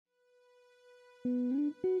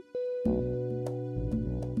Oh,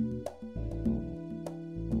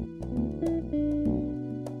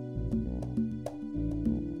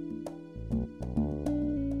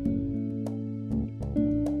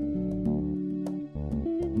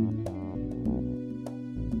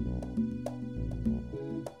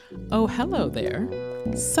 hello there.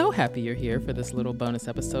 So happy you're here for this little bonus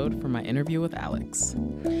episode from my interview with Alex.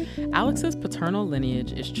 Alex's paternal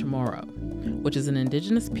lineage is Chamorro, which is an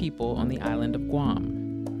indigenous people on the island of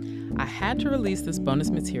Guam. I had to release this bonus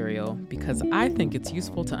material because I think it's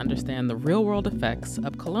useful to understand the real-world effects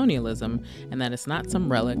of colonialism and that it's not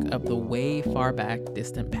some relic of the way far back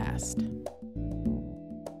distant past.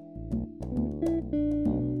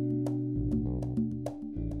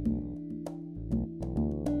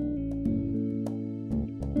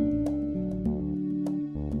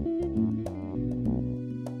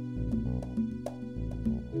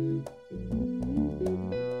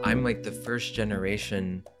 I'm like the first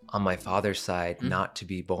generation on my father's side not to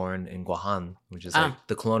be born in Guam, which is like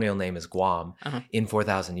the colonial name is Guam, in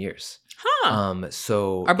 4,000 years.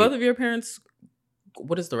 So are both of your parents?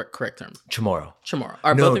 What is the correct term? Chamorro. Chamorro.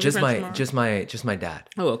 Are No, both of just your parents Chamorro? just my dad.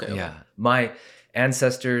 Oh, okay. Yeah, my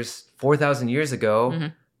ancestors 4,000 years ago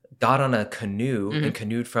got on a canoe and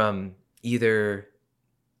canoed from either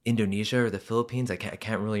Indonesia or the Philippines. I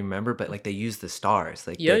can't really remember, but like they used the stars.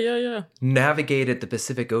 Like Yeah. navigated the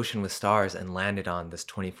Pacific Ocean with stars and landed on this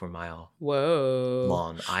 24-mile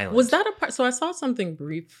long island. Was that a part? So I saw something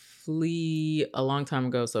briefly a long time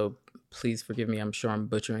ago. So please forgive me. I'm sure I'm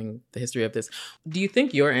butchering the history of this. Do you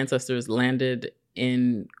think your ancestors landed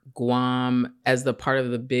in Guam as the part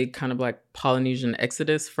of the big kind of like Polynesian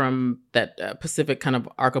exodus from that Pacific kind of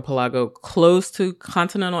archipelago close to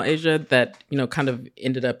continental Asia that, you know, kind of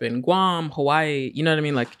ended up in Guam, Hawaii, you know what I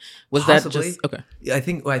mean? Like, was Possibly. that just, okay. I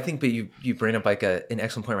think, but you bring up like an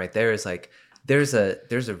excellent point right there is like, there's a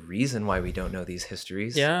reason why we don't know these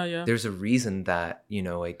histories. Yeah. There's a reason that, you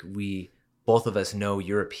know, like both of us know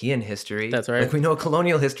European history. That's right. Like we know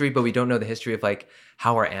colonial history, but we don't know the history of like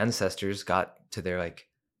how our ancestors got to their like,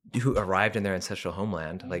 who arrived in their ancestral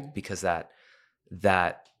homeland. Like, because that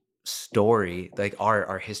story, like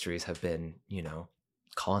our histories have been, you know,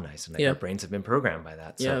 colonized and like our brains have been programmed by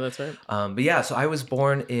that. So, yeah, that's right. But yeah, so I was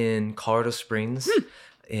born in Colorado Springs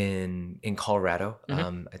in Colorado.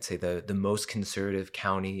 I'd say the most conservative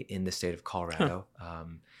county in the state of Colorado.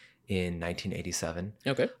 In 1987,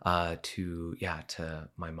 to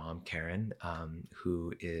my mom Karen,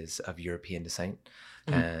 who is of European descent,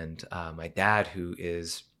 and my dad, who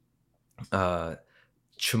is Chamorro,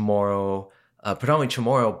 predominantly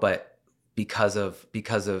Chamorro, but because of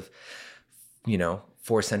you know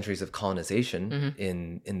 4 centuries of colonization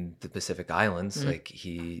in the Pacific Islands, like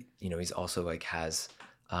he's also like has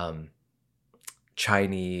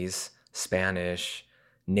Chinese, Spanish,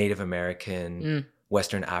 Native American.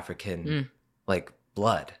 Western African like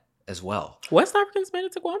blood as well. West Africans made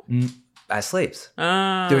it to Guam? As slaves.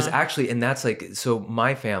 There's actually, and that's like, so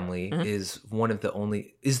my family is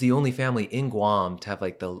the only family in Guam to have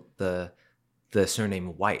like the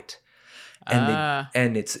surname White.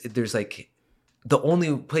 And there's like, the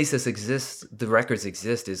only place this exists, the records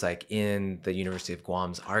exist is like in the University of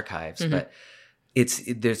Guam's archives, but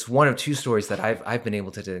there's one of 2 stories that I've been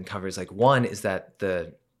able to uncover. Is like, one is that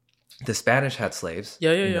the Spanish had slaves,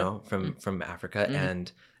 from Africa,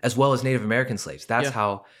 and as well as Native American slaves. That's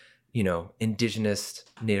how, you know, the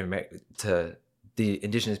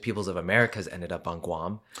indigenous peoples of Americas ended up on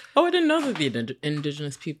Guam. Oh, I didn't know that the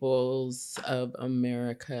indigenous peoples of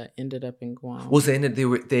America ended up in Guam. Well,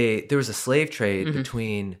 there was a slave trade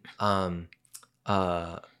between America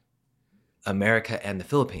and the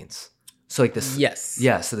Philippines. So like this,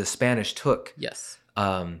 so the Spanish took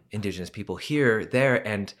indigenous people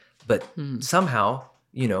there, but somehow,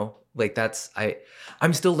 you know, like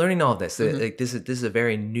I'm still learning all of this. Like this is a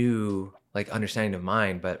very new like understanding of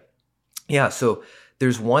mine. But yeah, so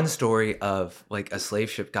there's one story of like a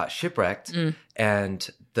slave ship got shipwrecked, and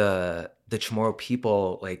the Chamorro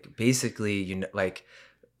people like basically, you know, like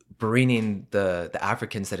bringing the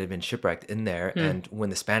Africans that had been shipwrecked in there, and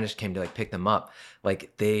when the Spanish came to like pick them up,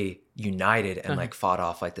 like they united and like fought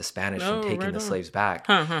off like the Spanish from taking the slaves back.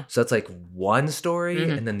 So that's like one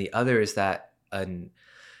story, and then the other is that an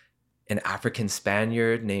African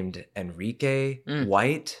Spaniard named Enrique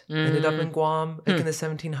White ended up in Guam like in the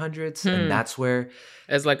 1700s, and that's where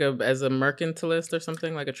as a mercantilist or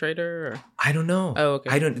something, like a trader, or I don't know. Oh,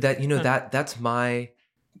 okay. I don't that you know that's my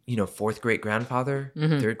fourth great grandfather,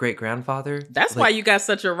 third great grandfather. That's why you got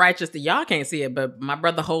such a righteous. Y'all can't see it, but my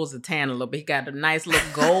brother holds a tan a little bit. He got a nice little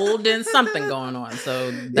golden something going on.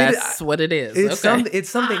 So that's what it is. It's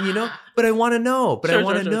something, But I want to know. But I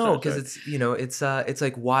want to know because it's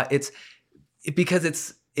like why because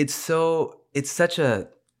it's such a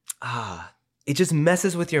it just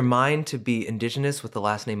messes with your mind to be indigenous with the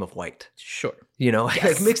last name of white. Sure. Yes.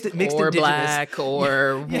 Like mixed or indigenous. Black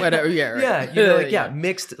or whatever. Yeah, right.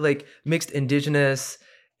 Mixed indigenous,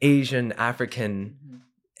 Asian, African,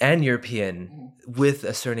 and European with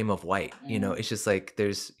a surname of white. It's just like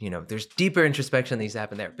there's deeper introspection that needs to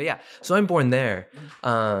happen there. But yeah, so I'm born there.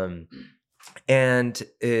 And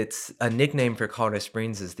it's a nickname for Colorado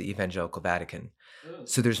Springs is the Evangelical Vatican.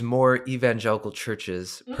 So there's more evangelical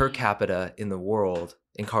churches per capita in the world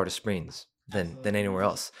in Colorado Springs than anywhere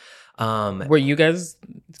else. Were you guys?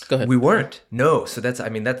 Go ahead. We weren't. No. So that's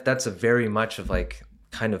a very much of like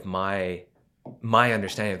kind of my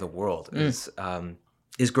understanding of the world is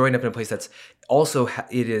growing up in a place that's also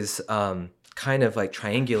it is kind of like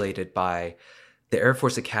triangulated by the Air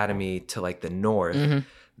Force Academy to like the north,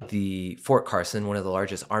 the Fort Carson, one of the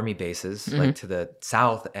largest army bases, like to the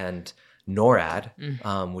south, and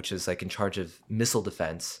NORAD, which is like in charge of missile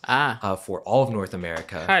defense for all of North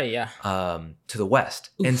America, to the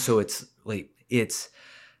west. Oof. And so it's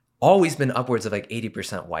always been upwards of like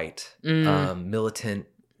 80% white, militant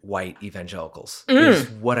white evangelicals is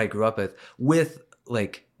what I grew up with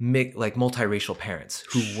like multiracial parents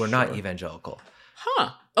who were not evangelical.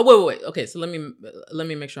 Huh. Oh, wait. Okay, so let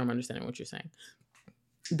me make sure I'm understanding what you're saying.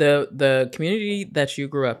 The community that you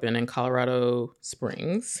grew up in Colorado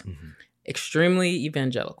Springs, extremely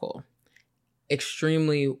evangelical,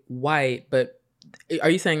 extremely white, but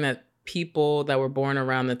are you saying that people that were born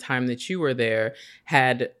around the time that you were there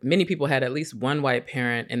many people had at least one white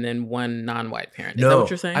parent and then one non-white parent? Is that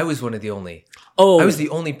what you're saying? I was one of the only. Oh. I was the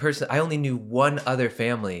only person. I only knew one other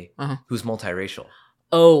family who's multiracial.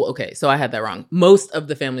 Oh, okay. So I had that wrong. Most of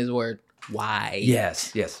the families were white.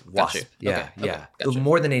 Yes. WASP. Yeah. Gotcha.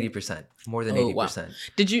 More than 80%. More than 80%. Wow.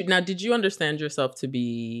 Did you understand yourself to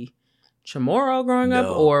be Chamorro growing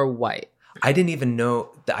up or white? I didn't even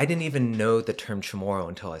know the term Chamorro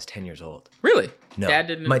until I was 10 years old. Really? No. Dad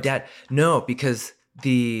didn't? My dad, no, because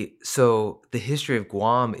the history of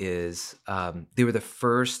Guam is they were the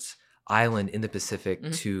first island in the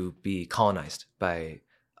Pacific to be colonized by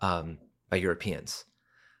Europeans.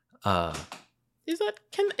 Is that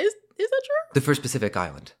true? The first Pacific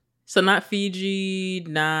island. So not Fiji,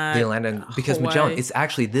 not the Atlantic, because Hawaii. Magellan. It's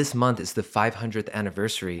actually this month is the 500th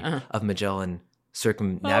anniversary of Magellan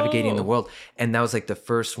circumnavigating the world, and that was like the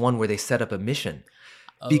first one where they set up a mission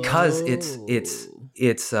because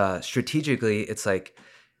it's strategically it's like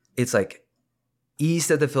east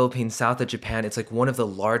of the Philippines, south of Japan. It's like one of the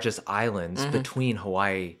largest islands between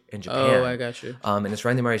Hawaii and Japan. Oh, I got you. And it's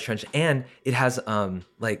right in the Mariana Trench, and it has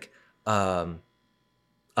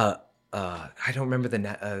I don't remember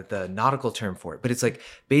the nautical term for it, but it's like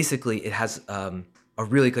basically it has a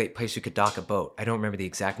really great place you could dock a boat. I don't remember the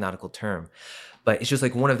exact nautical term, but it's just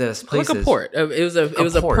like one of those places. Like a port. It was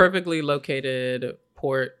a perfectly located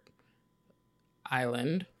port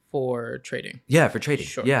island for trading. Yeah, for trading.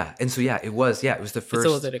 Sure. Yeah, and so it was the first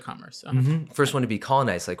facilitated commerce. First one to be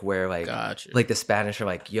colonized, like where like the Spanish are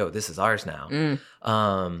like, yo, this is ours now.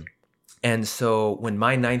 And so when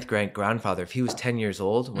my ninth grandfather, if he was 10 years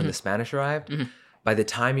old when the Spanish arrived, by the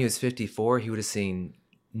time he was 54, he would have seen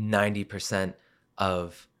 90%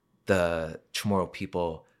 of the Chamorro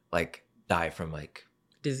people like die from like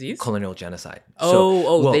disease, colonial genocide.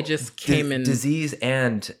 They just came in disease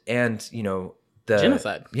and the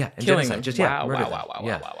genocide. Yeah, and killing genocide.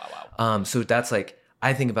 them. Wow. So that's like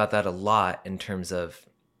I think about that a lot in terms of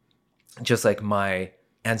just like my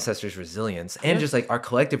ancestors' resilience and just like our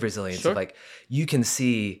collective resilience of like you can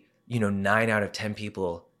see 9 out of 10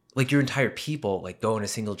 people, like your entire people, like go in a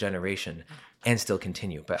single generation and still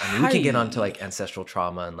continue. But I mean, we can get onto like ancestral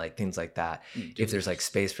trauma and like things like that if there's like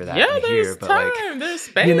space for that. Yeah, there's time. There's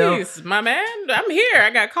space, my man. I'm here.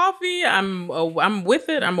 I got coffee. I'm with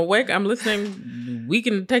it. I'm awake. I'm listening. We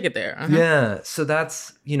can take it there. Yeah. So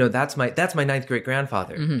that's that's my ninth great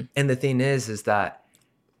grandfather. And the thing is that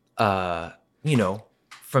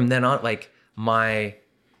from then on, like my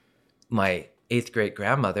eighth great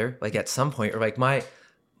grandmother, like at some point, or like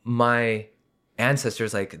my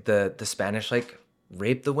ancestors, like the Spanish, like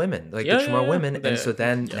raped the women, like the Chamorro women, and so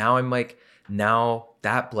then now I'm like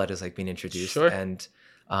that blood is like being introduced, and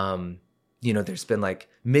there's been like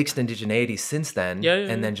mixed indigeneity since then,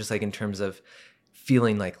 and then just like in terms of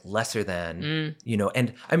feeling like lesser than,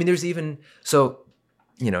 and I mean there's even so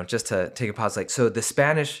just to take a pause, like, so the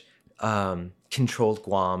Spanish controlled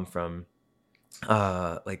Guam from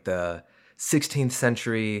like the 16th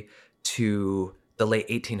century to the late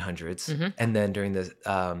 1800s, and then during the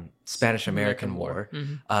Spanish-American War,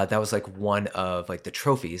 that was like one of like the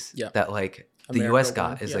trophies that like the US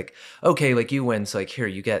got is like, okay, like you win, so like here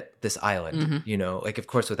you get this island, like of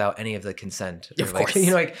course without any of the consent, or of like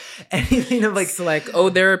course. Like anything of like, it's like, oh,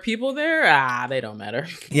 there are people there, they don't matter.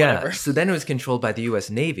 Yeah. So then it was controlled by the US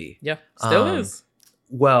Navy. Yeah, still is.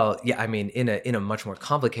 Well, yeah, I mean, in a much more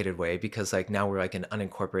complicated way, because like now we're like an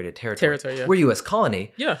unincorporated territory. Yeah. We're U.S.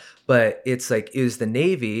 colony. Yeah. But it's like it was the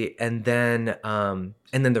Navy, and then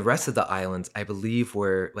the rest of the islands, I believe,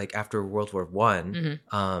 were like after World War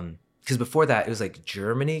I. Because before that, it was like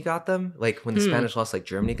Germany got them. Like when the Spanish lost, like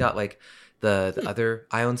Germany got like the other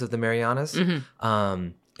islands of the Marianas.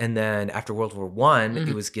 And then after World War I,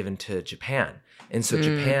 it was given to Japan, and so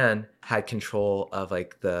Japan had control of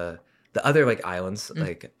like the other like islands,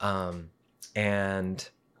 like and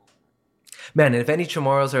man, and if any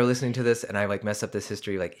Chamorros are listening to this and I like mess up this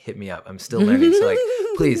history, like hit me up. I'm still learning, so like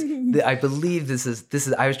please. I believe this is.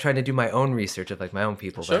 I was trying to do my own research of like my own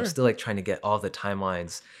people, but I'm still like trying to get all the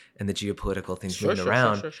timelines and the geopolitical things moving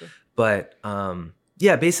around. Sure. But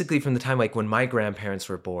yeah, basically from the time like when my grandparents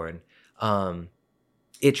were born,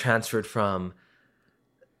 it transferred from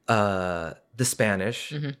the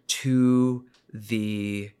Spanish to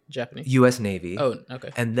the Japanese U.S. Navy. Oh, okay.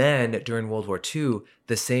 And then during World War II,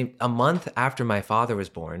 a month after my father was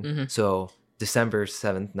born, so December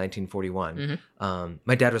 7th, 1941.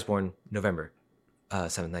 My dad was born November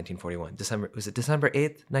 7th, 1941. Was it December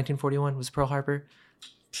 8th, 1941 was Pearl Harbor?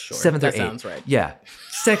 Sure. 7th that or 8th. Sounds right. Yeah.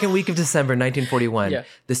 Second week of December 1941. Yeah.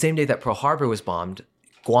 The same day that Pearl Harbor was bombed,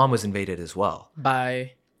 Guam was invaded as well.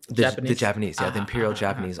 By the Japanese, the Imperial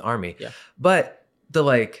Japanese Army. Yeah. But the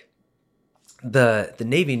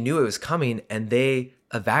Navy knew it was coming, and they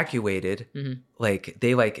evacuated. Like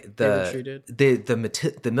they retreated.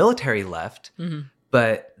 The military left,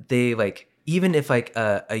 but they like, even if like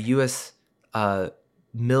a U.S.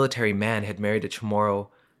 Military man had married a Chamorro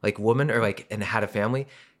like woman or like and had a family,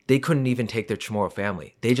 they couldn't even take their Chamorro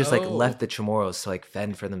family. They just like left the Chamorros to like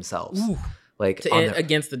fend for themselves. Ooh. Like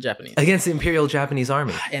against the Japanese. Against the Imperial Japanese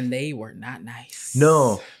Army. And they were not nice.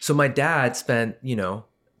 No. So my dad spent,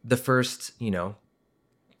 the first,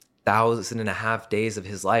 1,500 days of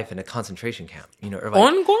his life in a concentration camp, or like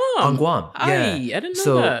on Guam. On Guam. Yeah. I didn't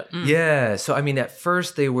know that. Yeah. So I mean, at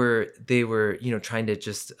first they were, trying to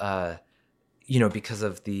just because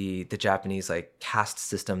of the Japanese like caste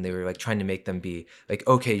system, they were like trying to make them be like,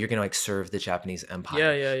 okay, you're gonna like serve the Japanese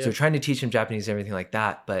Empire. Yeah. So trying to teach them Japanese and everything like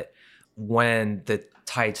that. But when the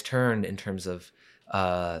tides turned in terms of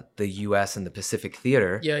the U.S. and the Pacific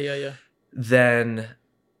Theater, then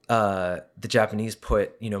the Japanese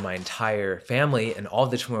put my entire family and all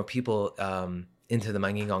the Chamorro people into the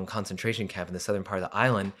Mangingong concentration camp in the southern part of the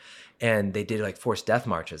island, and they did like forced death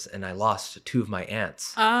marches, and I lost 2 of my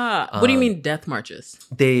aunts. What do you mean death marches?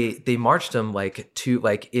 They marched them like to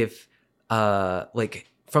like if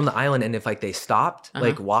like from the island, and if like they stopped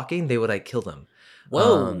like walking, they would like kill them.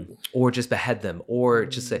 Whoa. Or just behead them, or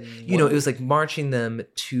just it was like marching them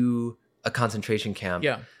to a concentration camp.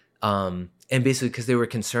 Yeah. And basically because they were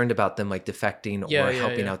concerned about them like defecting or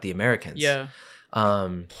helping out the Americans. Yeah.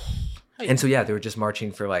 And so they were just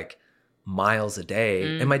marching for like miles a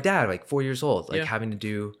day. And my dad, like 4 years old, like having to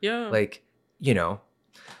do like,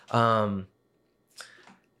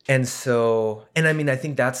 and so, and I mean, I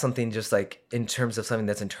think that's something just like in terms of something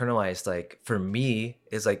that's internalized, like for me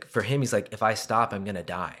is like, for him, he's like, if I stop, I'm going to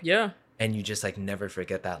die. Yeah. And you just like never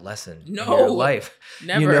forget that lesson in your life.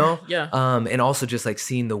 Never. Yeah. And also just like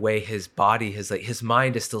seeing the way his body, his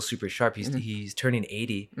mind is still super sharp. He's turning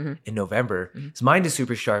 80 in November. His mind is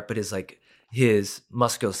super sharp, but his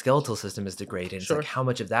musculoskeletal system is degraded. It's like how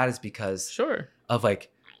much of that is because of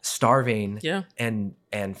like starving and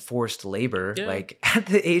forced labor like at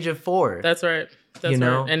the age of 4. That's right. That's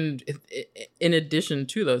right. And in addition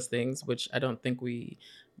to those things, which I don't think we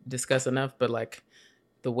discuss enough, but like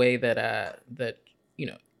the way that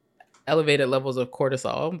elevated levels of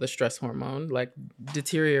cortisol, the stress hormone, like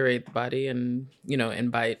deteriorate the body and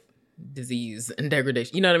invite disease and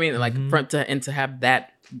degradation. You know what I mean? Like to have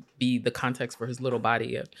that be the context for his little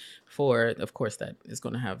body at 4, of course that is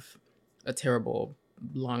going to have a terrible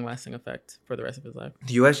long-lasting effect for the rest of his life.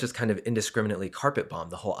 The U.S. just kind of indiscriminately carpet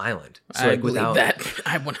bombed the whole island. So I believe that.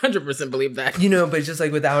 I 100% believe that. But it's just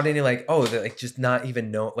like without any like, they're like just not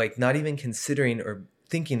even considering or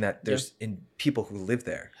thinking that there's people who live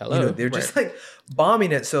there. Hello. They're just like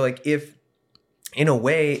bombing it. So like if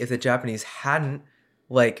the Japanese hadn't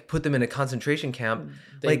like put them in a concentration camp,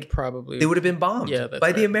 they would have been bombed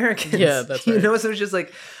by the Americans. Yeah, that's right. You know, so it's just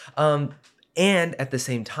like, and at the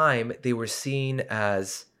same time, they were seen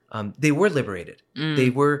as, they were liberated. They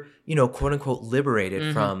were, you know, quote unquote,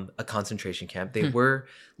 liberated from a concentration camp. They were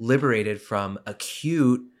liberated from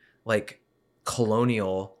acute, like,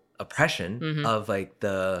 colonial oppression of like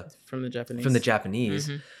from the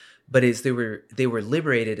Japanese. But they were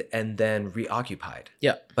liberated and then reoccupied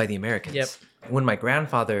by the Americans. When my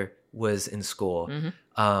grandfather was in school,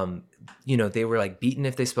 you know, they were like beaten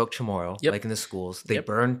if they spoke Chamorro, like in the schools. They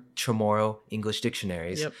burned Chamorro English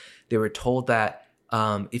dictionaries. They were told that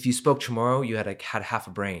if you spoke Chamorro, you had half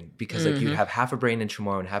a brain, because like you'd have half a brain in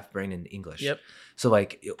Chamorro and half a brain in English. So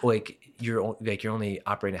like you're only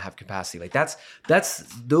operating at half capacity. Like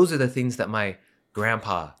those are the things that my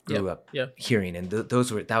grandpa grew up hearing, and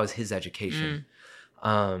that was his education.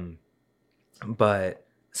 But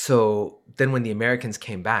so then when the Americans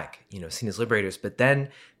came back, you know, seen as liberators, but then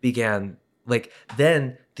began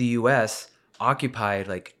then the U.S. occupied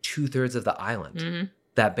like 2/3 of the island,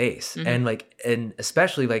 that base, and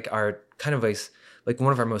especially like our kind of like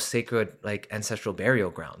one of our most sacred like ancestral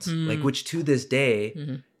burial grounds, like which to this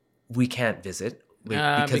day we can't visit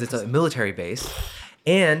because it's a military base,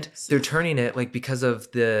 and they're turning it like because of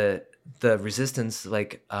the resistance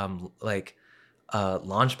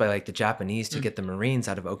launched by like the Japanese to get the Marines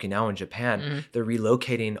out of Okinawa and Japan. They're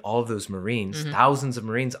relocating all of those Marines, thousands of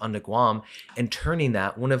Marines, onto Guam, and turning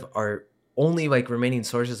that, one of our only like remaining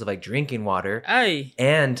sources of like drinking water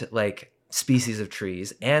and like species of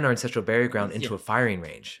trees and our ancestral burial ground, into a firing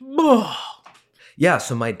range. Yeah,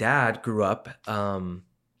 so my dad grew up,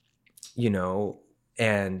 you know,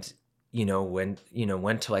 and you know,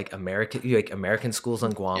 went to like American schools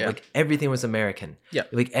on Guam. Like everything was American.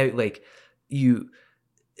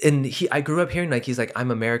 I grew up hearing like he's like,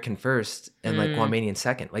 I'm American first and like Guamanian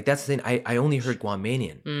second. Like that's the thing. I only heard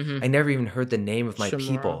Guamanian. I never even heard the name of my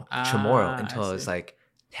people, Chamorro, until I was like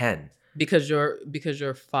 10. Because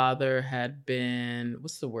your father had been,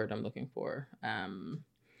 what's the word I'm looking for?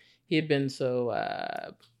 He had been so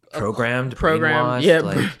programmed,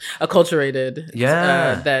 like, acculturated.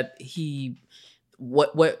 That he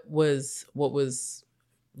what was,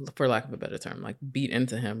 for lack of a better term, like beat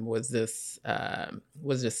into him was this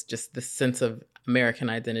just this sense of American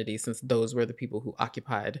identity, since those were the people who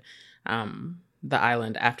occupied the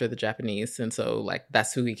island after the Japanese, and so like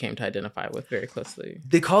that's who he came to identify with very closely.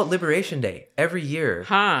 They call it Liberation Day every year.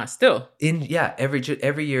 Still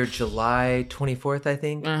every year, July 24th, I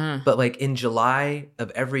think. But like in July of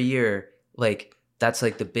every year, like that's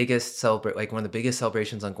like the biggest like one of the biggest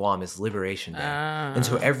celebrations on Guam is Liberation Day, and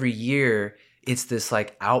so every year it's this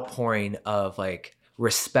like outpouring of like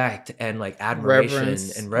respect and like admiration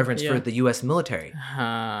and reverence for the U.S. military.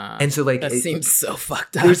 And so like that seems so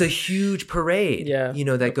fucked up. There's a huge parade, you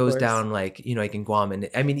know, that goes down like, you know, like in Guam. And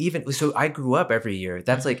I mean, even so I grew up every year.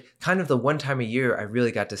 That's like kind of the one time a year I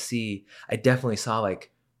really got to see. I definitely saw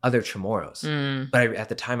like other Chamorros, but at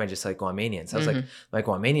the time I just like Guamanians. I was like, my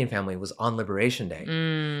Guamanian family was on Liberation Day,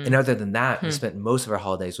 and other than that, we spent most of our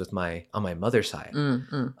holidays on my mother's side.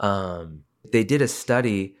 They did a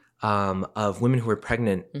study of women who were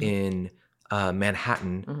pregnant in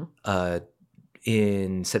Manhattan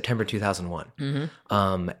in September 2001.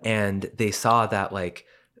 And they saw that like,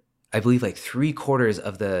 I believe like 3/4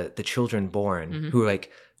 of the children born who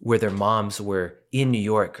like where their moms were in New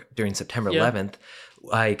York during September 11th,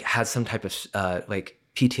 like had some type of like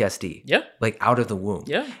PTSD, like out of the womb.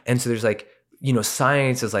 And so there's like, you know,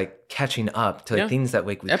 science is like catching up to like things that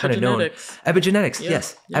like we kind of know. Epigenetics,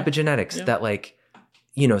 epigenetics that like,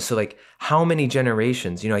 you know, so like how many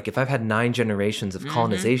generations, you know, like if I've had 9 generations of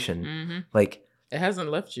colonization, like it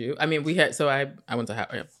hasn't left you. I mean, I went to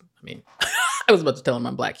Howard. I mean, I was about to tell him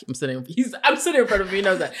I'm black. I'm sitting in front of him. He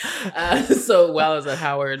knows that. So while I was at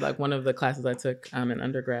Howard, like one of the classes I took in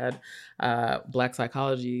undergrad, Black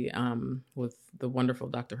psychology, with the wonderful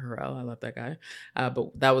Dr. Harrell. I love that guy.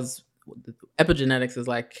 But that was epigenetics is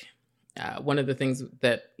like one of the things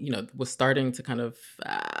that, you know, was starting to kind of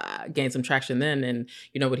gain some traction then. And,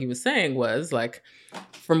 you know, what he was saying was like,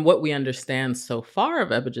 from what we understand so far of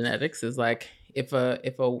epigenetics is like, if a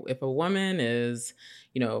woman is,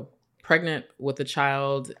 you know, pregnant with a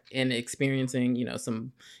child and experiencing, you know,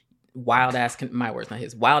 some wild ass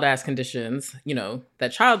conditions, you know,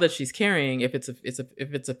 that child that she's carrying, if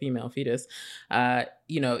it's a female fetus,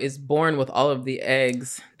 you know, is born with all of the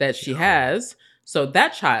eggs that she has. So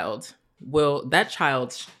that child's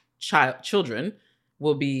children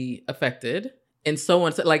will be affected, and so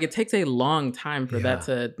on. So, like, it takes a long time for that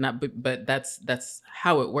to not, but that's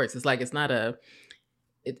how it works. It's like, it's not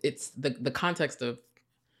it's the context of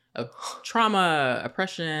trauma,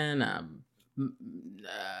 oppression,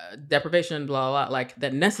 deprivation, blah, blah, blah, like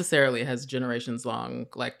that necessarily has generations long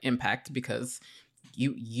like impact, because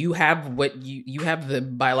you have you have the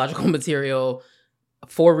biological material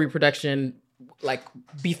for reproduction like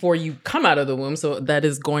before you come out of the womb, so that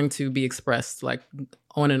is going to be expressed like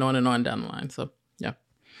on and on and on down the line. So yeah,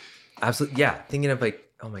 absolutely. Yeah, thinking of like,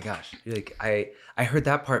 oh my gosh, like I heard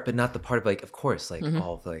that part, but not the part of like, of course, like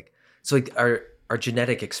all of like, so like our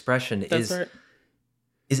genetic expression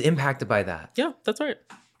is impacted by that. Yeah, that's right.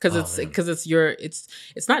 Because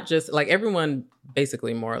it's not just like everyone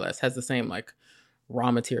basically more or less has the same like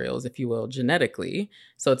raw materials, if you will, genetically.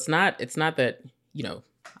 So it's not that, you know,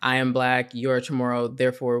 I am Black, you're Chamorro,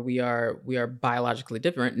 therefore we are biologically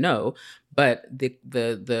different. No, but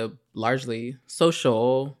the largely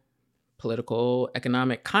social, political,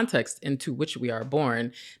 economic context into which we are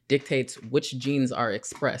born dictates which genes are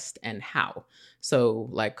expressed and how. So,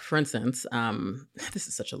 like, for instance, this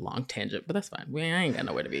is such a long tangent, but that's fine. I ain't got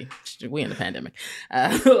nowhere to be. We in the pandemic.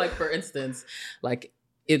 Like, for instance, like,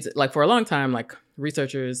 it's like for a long time, like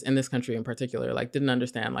researchers in this country in particular, like didn't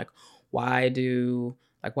understand like why do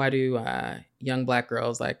young Black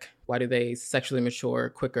girls, like why do they sexually mature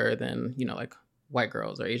quicker than, you know, like white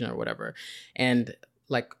girls or Asian or whatever. And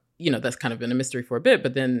like, you know, that's kind of been a mystery for a bit,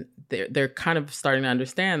 but then they're kind of starting to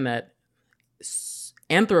understand that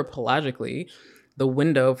anthropologically, the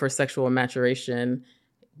window for sexual maturation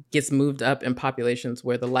gets moved up in populations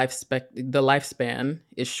where the lifespan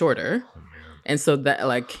is shorter. Oh, and so that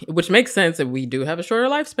like, which makes sense if we do have a shorter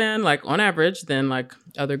lifespan, like on average than like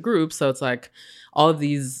other groups. So it's like all of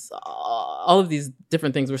these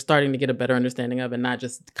different things we're starting to get a better understanding of, and not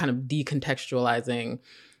just kind of decontextualizing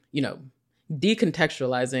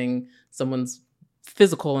someone's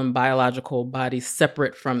physical and biological body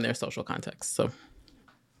separate from their social context. So,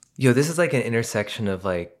 this is like an intersection of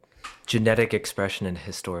like genetic expression and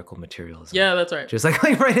historical materialism. Yeah, that's right. Just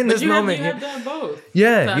like right in this moment. You have to have both.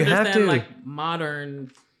 Yeah, you have to. Like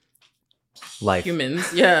modern life.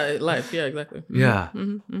 Humans. Yeah, life. Yeah, exactly. Mm-hmm. Yeah.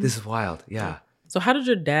 Mm-hmm. This is wild. Yeah. So how did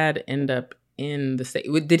your dad end up in the state?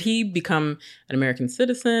 Did he become an American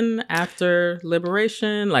citizen after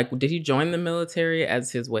liberation? Like, did he join the military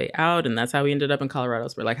as his way out, and that's how he ended up in Colorado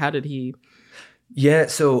Springs? Like, how did he? Yeah.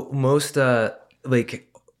 So most like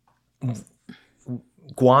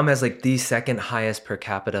Guam has like the second highest per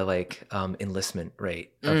capita like enlistment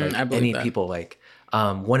rate of like any that. People, like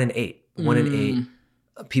 1 in 8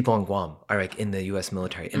 people in Guam are like in the U.S.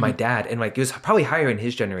 military. And my dad, and like it was probably higher in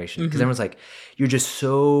his generation, because everyone's like, you're just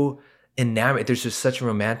so enamored. There's just such a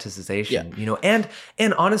romanticization, you know. And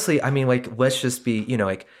honestly, I mean, like, let's just be, you know,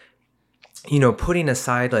 like, you know, putting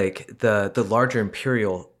aside like the larger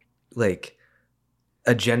imperial like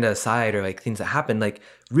agenda aside, or like things that happen, like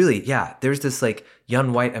really, there's this like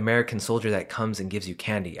young white American soldier that comes and gives you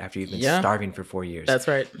candy after you've been starving for 4 years. That's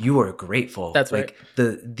right. You are grateful. That's like,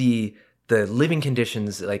 right. The living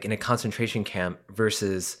conditions like in a concentration camp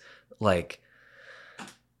versus like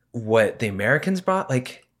what the Americans brought,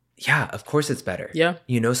 like, yeah, of course it's better. Yeah.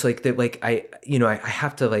 You know, so like that, like I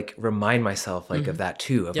have to like remind myself like of that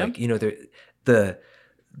too, of like, you know,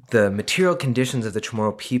 the material conditions of the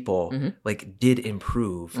Chamorro people like did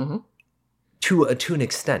improve to an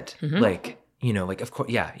extent. Like, you know, like, of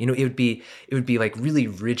course, yeah, you know, it would be like really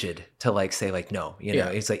rigid to like say like, no, you know,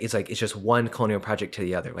 it's just one colonial project to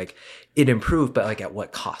the other. Like it improved, but like at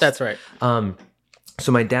what cost? That's right.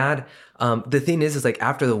 So my dad, the thing is like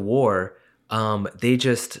after the war, they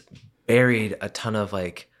just buried a ton of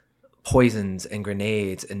like poisons and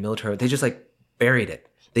grenades and military. They just like buried it.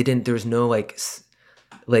 There was no like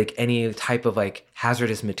any type of like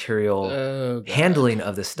hazardous material handling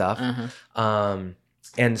of this stuff.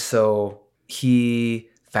 And so he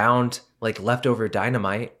found like leftover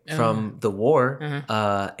dynamite from the war,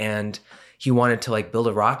 and he wanted to like build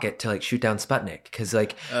a rocket to like shoot down Sputnik,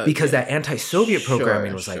 because that anti-Soviet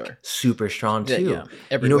programming was like super strong too.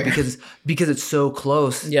 Everywhere. You know, because it's so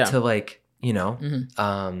close to like, you know,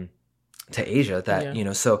 to Asia that you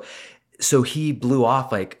know, so he blew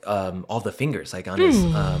off like all the fingers like on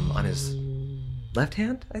his left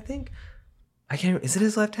hand, I think. I can't. Is it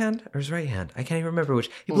his left hand or his right hand? I can't even remember which.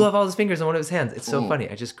 He blew off all his fingers on one of his hands. It's so funny.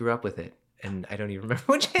 I just grew up with it, and I don't even remember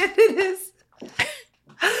which hand it is.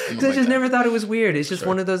 Because I just never thought it was weird. It's just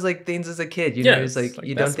one of those like things as a kid. You know, it's like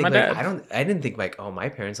you don't think like I didn't think like, oh, my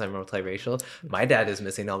parents are multiracial. My dad is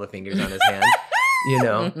missing all the fingers on his hand. You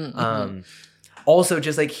know. Also,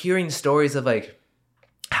 just like hearing stories of like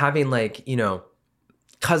having like, you know,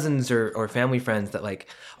 cousins or family friends that like,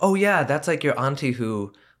 oh yeah, that's like your auntie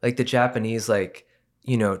who like the Japanese like,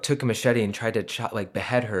 you know, took a machete and tried to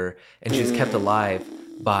behead her, and she was kept alive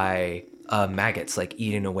by maggots, like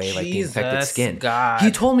eating away like the infected skin. God.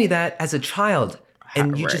 He told me that as a child.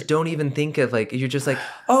 And you just don't even think of like, you're just like,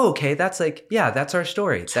 oh, okay, that's like, yeah, that's our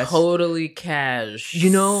story. That's totally cash, you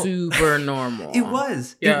know, super normal. It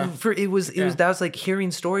was. Yeah. That was like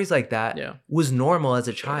hearing stories like that was normal as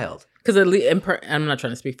a child. Because at least, I'm not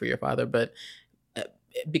trying to speak for your father, but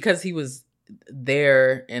because he was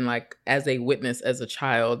there and like as a witness as a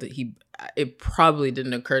child, it probably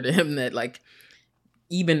didn't occur to him that like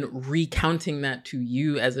even recounting that to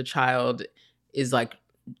you as a child is like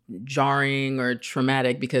jarring or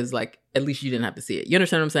traumatic because like at least you didn't have to see it. You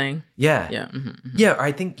understand what I'm saying? Yeah. Yeah,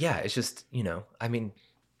 I think it's just, you know, I mean,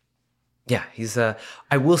 yeah, he's I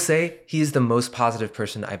will say he's the most positive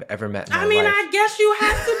person I've ever met in my life. I guess you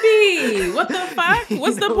have to be. What the fuck?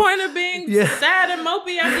 What's the point of being sad and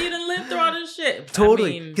mopey after you done lived through all this shit?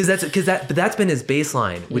 Totally. But that's been his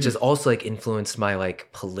baseline, which has also like influenced my like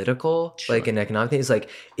political, like and economic things. Like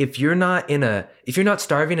if you're not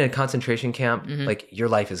starving in a concentration camp, like your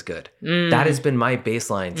life is good. That has been my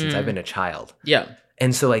baseline since I've been a child. Yeah.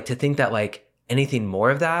 And so like to think that like anything more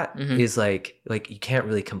of that is like you can't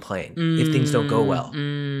really complain if things don't go well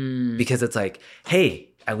because it's like, hey,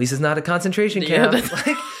 at least it's not a concentration camp,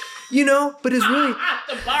 like, you know. But it's really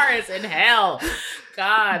the bar is in hell,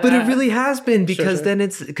 God. But it really has been because then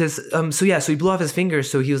it's because so he blew off his fingers,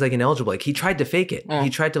 so he was like ineligible. Like he tried to fake it. He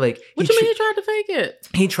tried to like. What you mean he tried to fake it?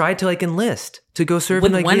 He tried to like enlist to go serve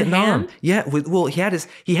in like Vietnam. Hand? Yeah,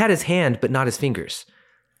 he had his hand, but not his fingers.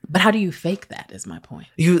 But how do you fake that? Is my point.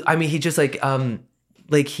 He just like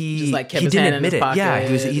he didn't admit it. Yeah,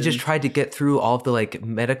 he just tried to get through all of the like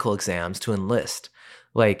medical exams to enlist,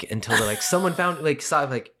 like until they're like someone found like saw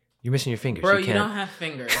like you're missing your fingers. Bro, you don't have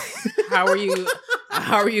fingers. How are you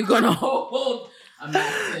gonna hold a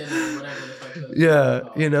Maxim or whatever the fuck? Yeah,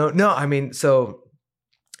 you know. No, I mean, so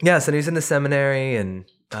yeah, so he's in the seminary and.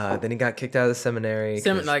 Then he got kicked out of the seminary.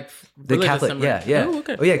 Like the Catholic, seminary. Yeah. Oh,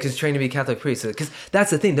 okay. Oh, yeah, because he's trained to be a Catholic priest. Because that's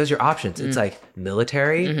the thing; those are your options. It's like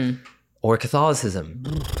military or Catholicism.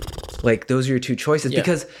 Like those are your two choices.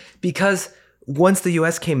 Yeah. Because once the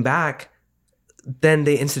U.S. came back, then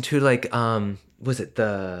they instituted like is it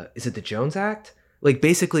the Jones Act? Like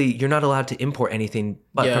basically, you're not allowed to import anything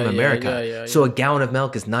but from America. So a gallon of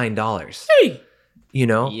milk is $9. Hey, you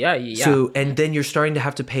know. Yeah. So and then you're starting to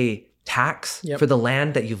have to pay tax for the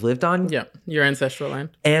land that you've lived on. Yeah, your ancestral land.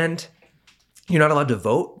 And you're not allowed to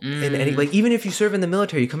vote in any, like even if you serve in the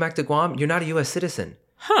military, you come back to Guam, you're not a U.S. citizen.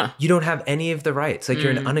 Huh. You don't have any of the rights. Like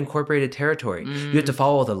you're an unincorporated territory. You have to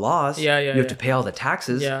follow all the laws. You have to pay all the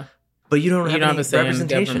taxes. Yeah. But you don't have any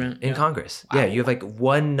representation in Congress. Wow. Yeah, you have like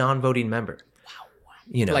one non-voting member. Wow.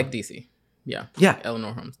 You know. Like DC. Yeah.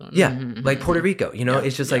 Eleanor Holmes. Yeah. Like Puerto Rico, you know,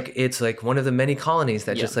 it's just like, it's like one of the many colonies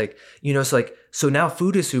that just like, you know, so now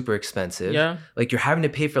food is super expensive. Yeah. Like you're having to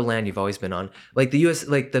pay for land you've always been on. Like the US,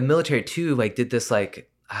 like the military too, like did this like,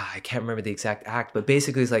 I can't remember the exact act, but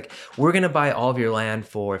basically it's like, we're going to buy all of your land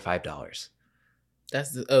for $5.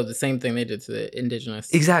 That's the same thing they did to the indigenous.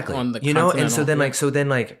 Exactly. On the you know, and so then like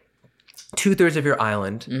 2/3 of your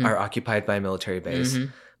island are occupied by a military base.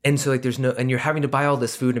 And so like and you're having to buy all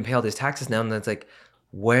this food and pay all these taxes now. And that's like,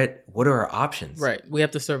 what are our options? Right. We have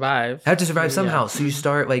to survive. Somehow. So you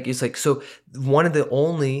start like, it's like, so one of the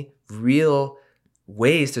only real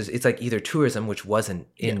ways it's like either tourism, which wasn't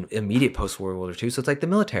in immediate post-World War II. So it's like the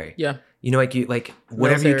military. Yeah. You know, like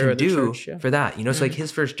whatever you can do for that, you know, so like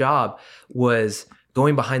his first job was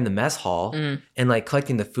going behind the mess hall and like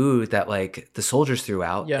collecting the food that like the soldiers threw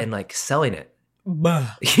out and like selling it.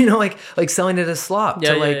 You know, like selling it as slop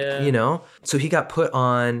to you know. So he got put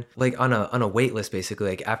on like on a wait list basically,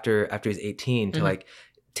 like after he's 18 to like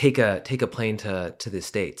take a plane to the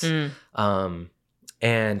States.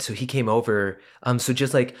 And so he came over. So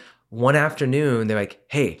just like one afternoon, they're like,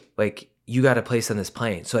 hey, like you got a place on this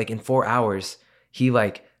plane. So like in 4 hours, he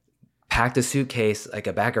like packed a suitcase, like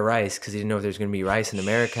a bag of rice, because he didn't know if there's going to be rice in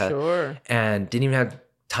America, and didn't even have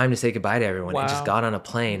time to say goodbye to everyone. And just got on a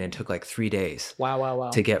plane and took like 3 days. Wow.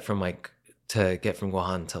 To get from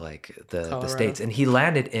Guam to like the States. And he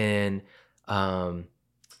landed in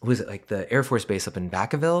was it like the Air Force Base up in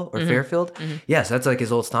Vacaville or Fairfield? Yeah, so that's like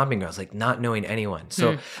his old stomping grounds, like not knowing anyone.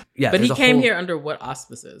 So yeah. But he came here under what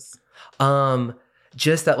auspices?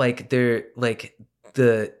 Just that like they're like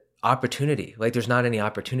the opportunity. Like there's not any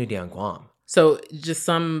opportunity on Guam. So just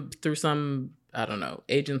through some I don't know,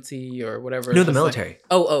 agency or whatever. No, the military.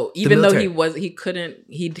 Like, even though he couldn't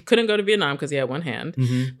go to Vietnam because he had one hand,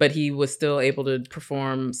 but he was still able to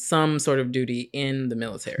perform some sort of duty in the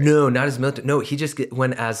military. No, not as military. No, he just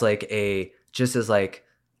went as like as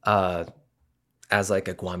as like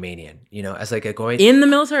a Guamanian, you know, as like a Guamanian in the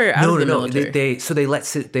military. Or out of the military? They let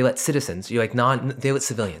citizens. You like they let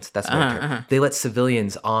civilians. That's military. They let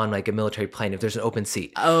civilians on like a military plane if there's an open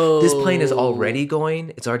seat. Oh, this plane is already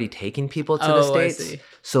going. It's already taking people to the States.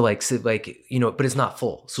 So like you know, but it's not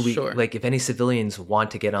full. So we like if any civilians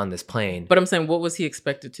want to get on this plane. But I'm saying, what was he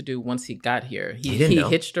expected to do once he got here? He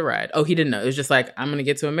hitched a ride. Oh, he didn't know. It was just like, I'm gonna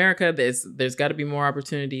get to America. There's got to be more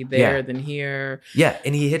opportunity there than here. Yeah,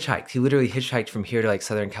 and he hitchhiked. He literally hitchhiked from here to like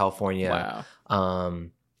Southern California. Wow.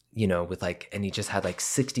 You know, with like, and he just had like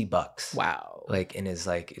 $60. Wow. Like in his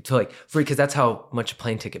like to like free, because that's how much a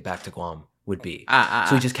plane ticket back to Guam would be.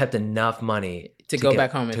 So he just kept enough money to go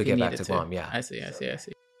back home to get back to Guam. Yeah, I see.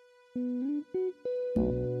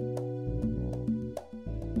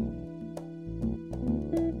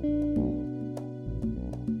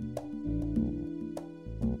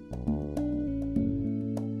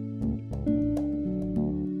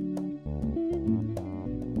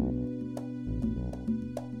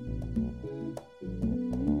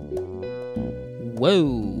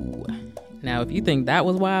 Whoa. Now, if you think that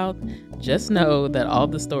was wild, just know that all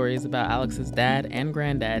the stories about Alex's dad and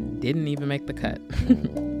granddad didn't even make the cut.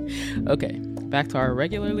 Okay, back to our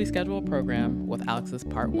regularly scheduled program with Alex's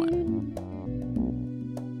part 1.